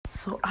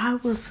So I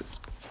was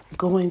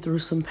going through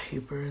some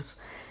papers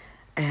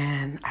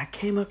and I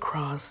came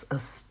across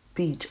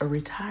a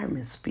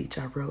retirement speech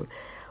I wrote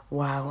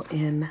while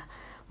in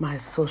my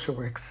social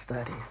work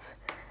studies.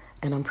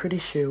 And I'm pretty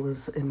sure it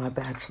was in my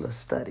bachelor's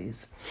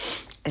studies.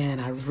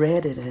 And I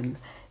read it and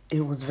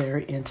it was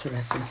very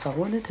interesting. So I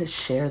wanted to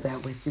share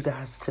that with you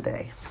guys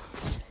today.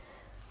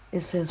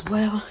 It says,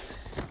 well,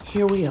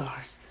 here we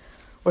are.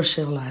 Or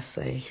shall I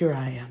say, here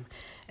I am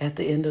at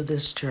the end of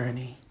this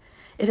journey.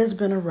 It has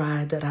been a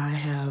ride that I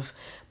have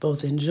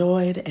both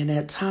enjoyed and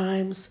at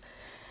times,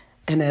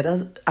 I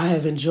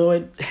have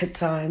enjoyed at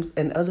times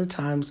and other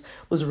times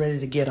was ready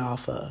to get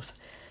off of.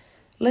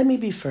 Let me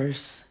be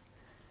first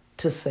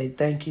to say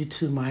thank you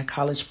to my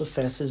college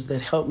professors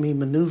that helped me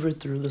maneuver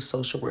through the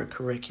social work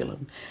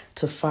curriculum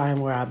to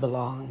find where I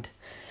belonged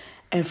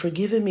and for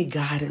giving me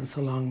guidance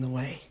along the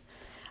way.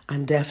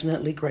 I'm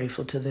definitely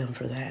grateful to them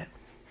for that.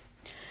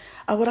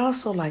 I would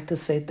also like to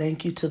say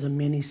thank you to the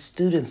many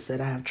students that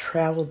I have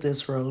traveled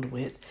this road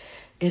with.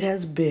 It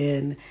has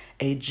been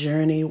a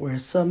journey where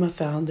some have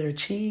found their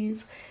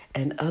cheese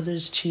and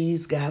others'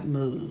 cheese got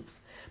moved.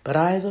 But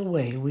either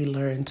way, we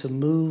learn to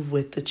move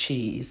with the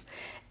cheese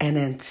and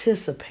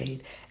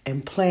anticipate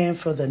and plan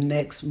for the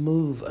next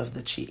move of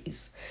the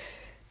cheese.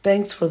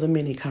 Thanks for the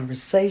many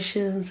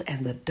conversations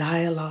and the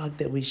dialogue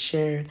that we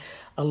shared,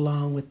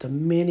 along with the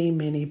many,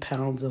 many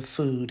pounds of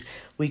food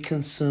we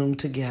consumed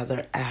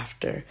together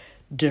after,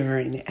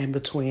 during, and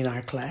between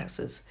our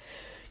classes.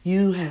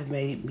 You have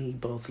made me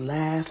both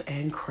laugh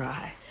and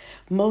cry,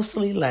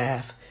 mostly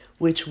laugh,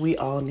 which we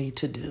all need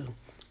to do,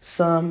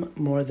 some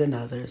more than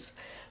others.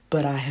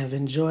 But I have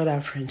enjoyed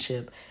our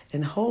friendship,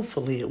 and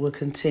hopefully it will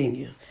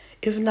continue.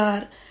 If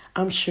not,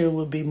 I'm sure it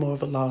will be more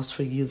of a loss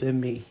for you than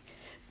me,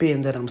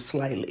 being that I'm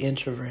slightly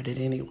introverted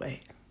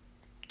anyway.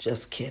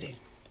 Just kidding.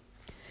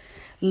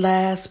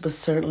 Last but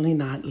certainly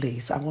not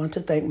least, I want to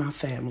thank my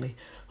family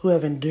who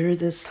have endured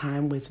this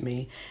time with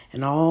me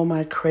and all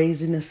my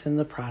craziness in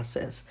the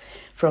process,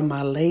 from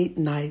my late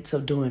nights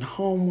of doing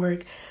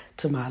homework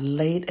to my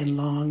late and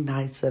long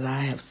nights that I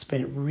have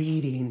spent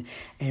reading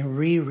and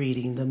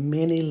rereading the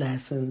many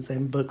lessons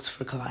and books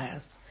for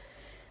class.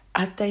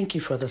 I thank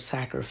you for the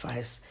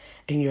sacrifice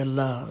and your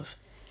love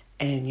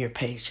and your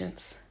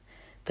patience.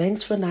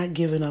 Thanks for not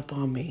giving up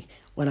on me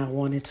when I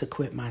wanted to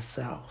quit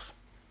myself.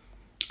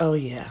 Oh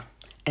yeah,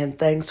 and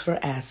thanks for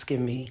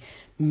asking me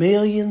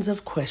millions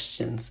of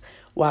questions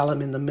while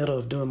I'm in the middle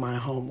of doing my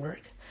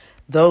homework.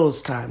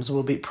 Those times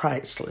will be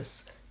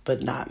priceless,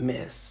 but not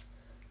missed.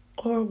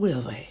 Or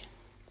will they?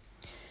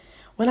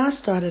 When I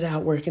started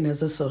out working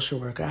as a social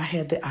worker, I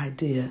had the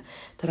idea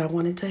that I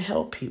wanted to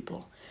help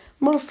people,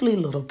 mostly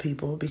little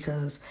people,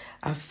 because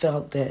I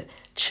felt that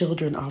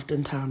children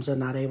oftentimes are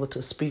not able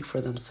to speak for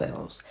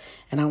themselves,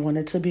 and I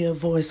wanted to be a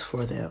voice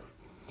for them.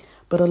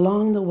 But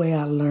along the way,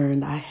 I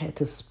learned I had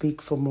to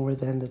speak for more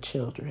than the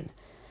children.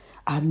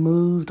 I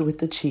moved with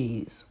the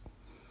cheese.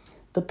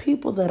 The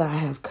people that I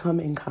have come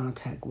in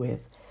contact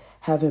with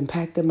have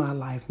impacted my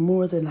life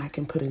more than I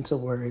can put into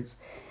words,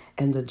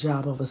 and the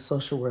job of a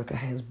social worker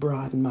has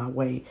broadened my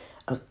way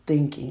of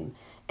thinking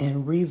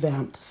and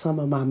revamped some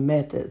of my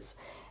methods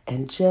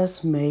and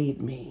just made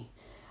me,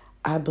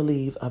 I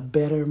believe, a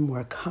better,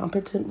 more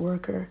competent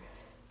worker,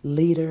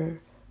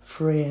 leader,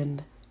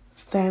 friend,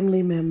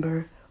 family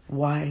member,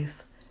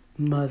 wife,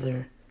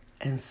 mother,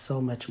 and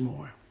so much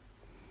more.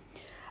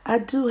 I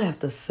do have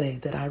to say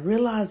that I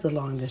realized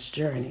along this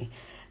journey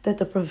that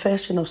the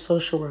profession of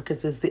social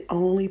workers is the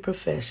only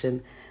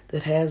profession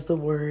that has the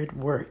word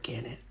work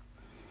in it.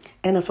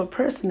 And if a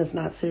person is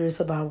not serious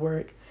about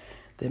work,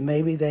 then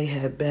maybe they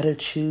had better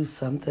choose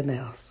something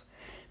else,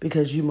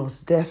 because you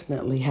most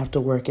definitely have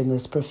to work in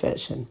this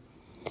profession.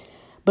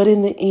 But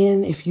in the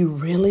end, if you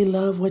really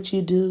love what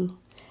you do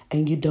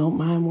and you don't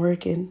mind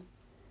working,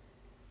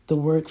 the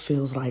work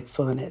feels like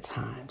fun at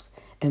times,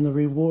 and the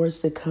rewards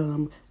that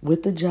come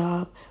with the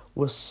job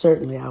will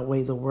certainly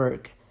outweigh the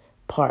work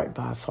part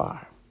by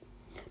far,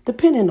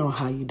 depending on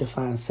how you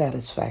define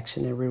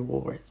satisfaction and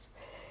rewards.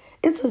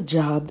 It's a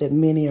job that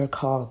many are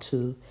called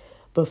to,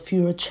 but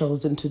few are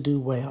chosen to do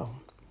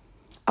well.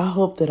 I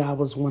hope that I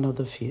was one of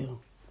the few.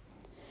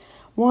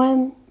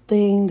 One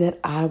thing that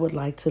I would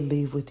like to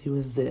leave with you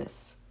is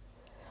this.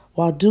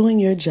 While doing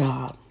your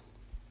job,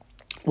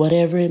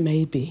 whatever it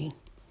may be,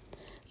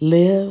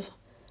 live,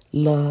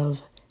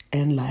 love,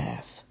 and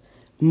laugh.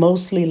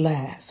 Mostly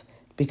laugh,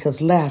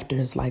 because laughter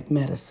is like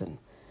medicine.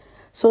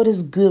 So it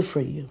is good for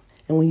you.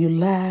 And when you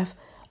laugh,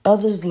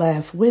 others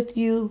laugh with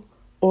you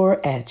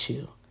or at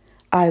you.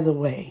 Either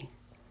way,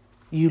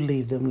 you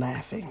leave them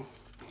laughing.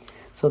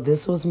 So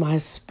this was my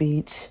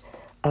speech.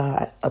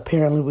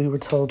 Apparently we were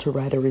told to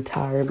write a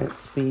retirement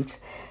speech,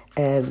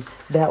 and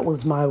that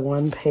was my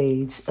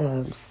one-page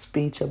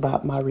speech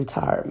about my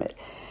retirement.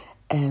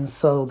 And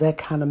so that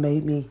kind of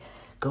made me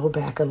go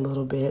back a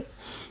little bit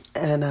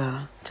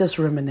and just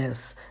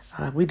reminisce.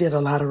 We did a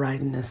lot of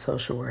writing in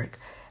social work,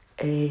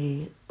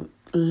 a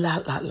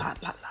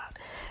lot.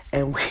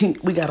 And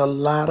we got a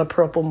lot of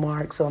purple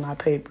marks on our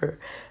paper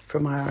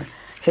from our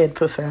head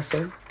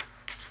professor.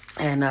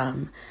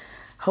 And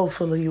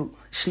hopefully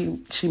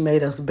she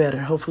made us better.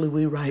 Hopefully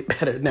we write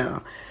better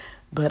now.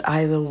 But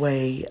either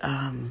way,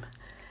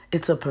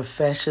 it's a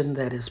profession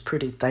that is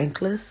pretty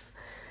thankless,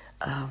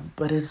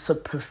 but it's a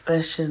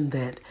profession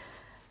that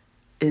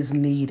is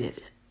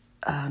needed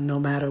no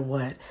matter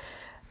what.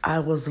 I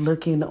was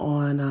looking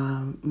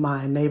on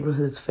my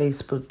neighborhood's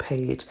Facebook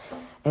page,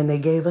 and they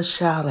gave a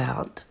shout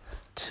out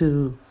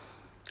to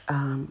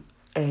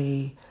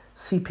a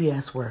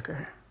CPS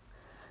worker,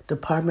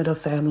 Department of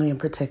Family and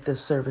Protective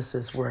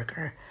Services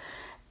worker.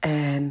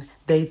 And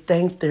they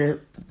thanked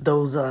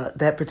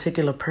that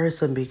particular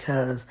person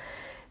because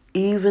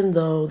even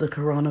though the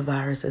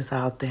coronavirus is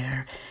out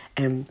there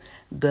and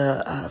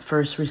the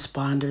first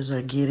responders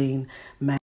are getting